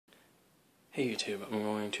Hey YouTube, I'm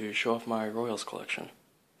going to show off my Royals collection.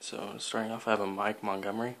 So starting off, I have a Mike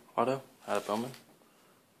Montgomery auto out of Bowman.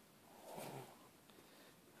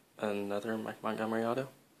 Another Mike Montgomery auto.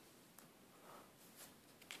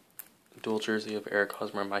 Dual jersey of Eric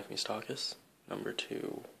Hosmer and Mike Moustakas, number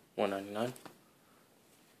 2/199.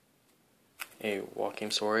 A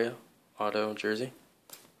Joakim Soria auto jersey.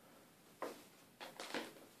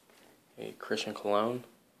 A Christian Colon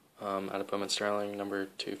out of Bowman Sterling, number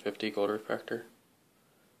 250 gold refractor.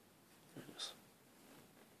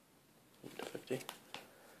 250.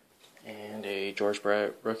 And a George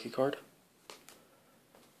Brett rookie card.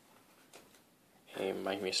 A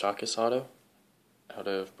Mike Moustakas auto out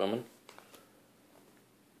of Bowman.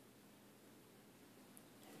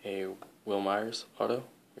 A Will Myers auto,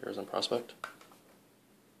 Heroes and Prospect.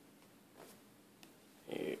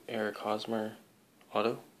 A Eric Hosmer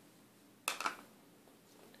auto.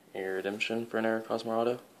 A redemption for an Eric Hosmer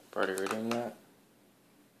auto. I've already redeemed that.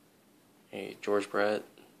 A George Brett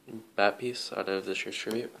bat piece out of this year's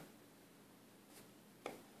tribute.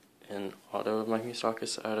 An auto of Mike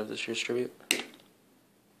Moustakas out of this year's tribute.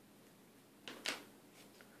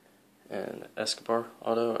 An Escobar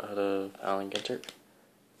auto out of Allen Ginter.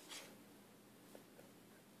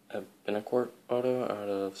 A Benacourt auto out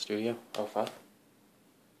of Studio 05.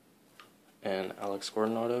 An Alex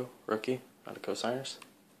Gordon auto, rookie, out of Cosigners.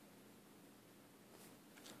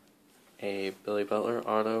 A Billy Butler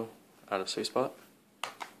auto out of Sweet Spot.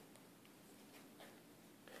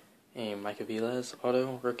 A Micah Velez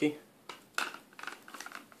auto, rookie.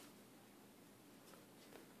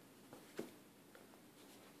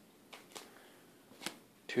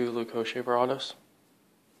 Two Luke Hochevar autos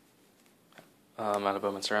out of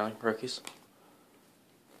Bowman Sterling, rookies.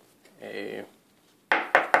 A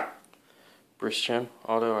Bruce Chen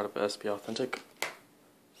auto out of SB Authentic.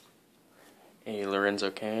 A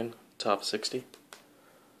Lorenzo Cain top 60.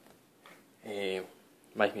 A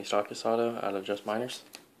Mike Moustakas auto out of Just Minors.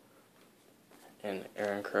 An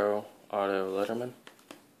Aaron Crow auto Letterman.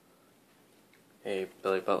 A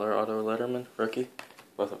Billy Butler auto Letterman rookie.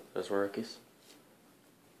 Both of those were rookies.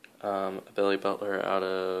 A Billy Butler out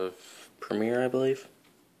of Premier, I believe.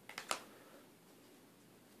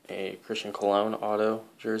 A Christian Colon auto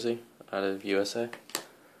jersey out of USA.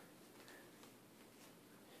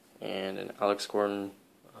 And an Alex Gordon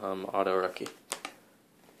auto rookie.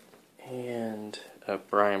 And a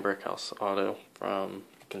Brian Brickhouse auto from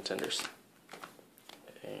Contenders.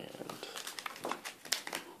 And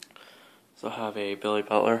so I have a Billy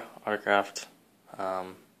Butler autographed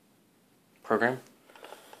program.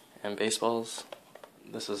 And baseballs,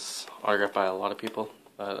 this is autographed by a lot of people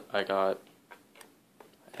that I got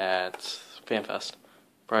at FanFest.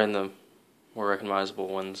 Probably the more recognizable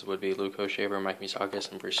ones would be Luke Hochevar, Mike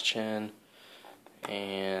Moustakas, and Bruce Chen,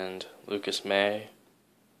 and Lucas May.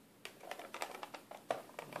 I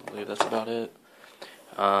believe that's about it.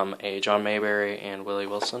 A John Mayberry and Willie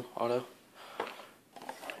Wilson auto.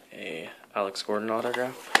 A Alex Gordon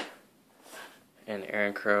autograph. An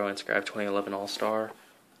Aaron Crow inscribed 2011 All-Star.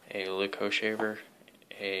 A Luke Hochevar,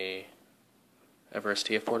 a Everest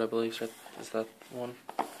Teaford, I believe, is that one,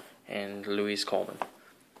 and Luis Coleman.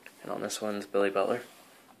 And on this one's Billy Butler.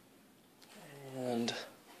 And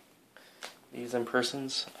these in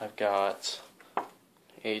persons, I've got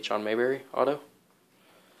a John Mayberry auto,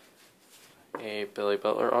 a Billy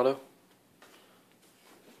Butler auto,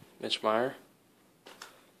 Mitch Meyer,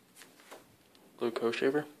 Luke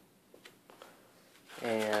Hochevar,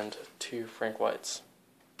 and two Frank Whites.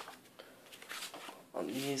 On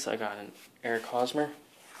these, I got an Eric Hosmer,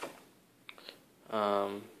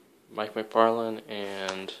 Mike McFarland,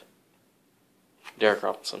 and Derek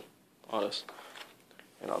Robinson autos.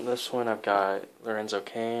 And on this one, I've got Lorenzo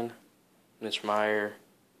Cain, Mitch Meyer,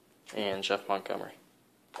 and Jeff Montgomery.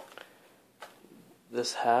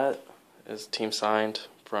 This hat is team signed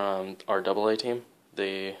from our AA team,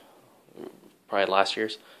 probably last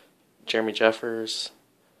year's. Jeremy Jeffers,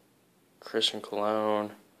 Christian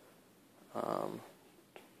Colon,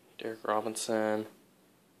 Derek Robinson,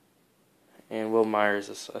 and Will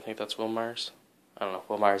Myers. I think that's Will Myers. I don't know.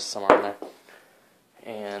 Will Myers is somewhere in there.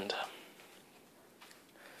 And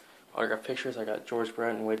autograph pictures. I got George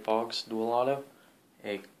Brett and Wade Boggs dual auto,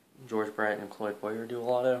 a George Brett and Cloyd Boyer dual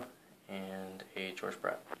auto, and a George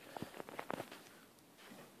Brett.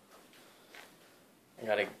 I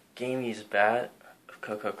got a game used bat of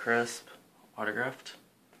Coco Crisp autographed.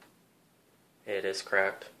 It is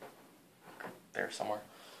cracked there somewhere.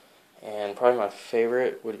 And probably my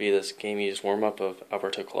favorite would be this game-used warm-up of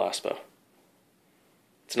Alberto Calaspo.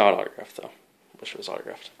 It's not autographed, though. Wish it was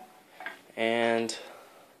autographed. And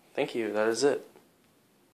thank you. That is it.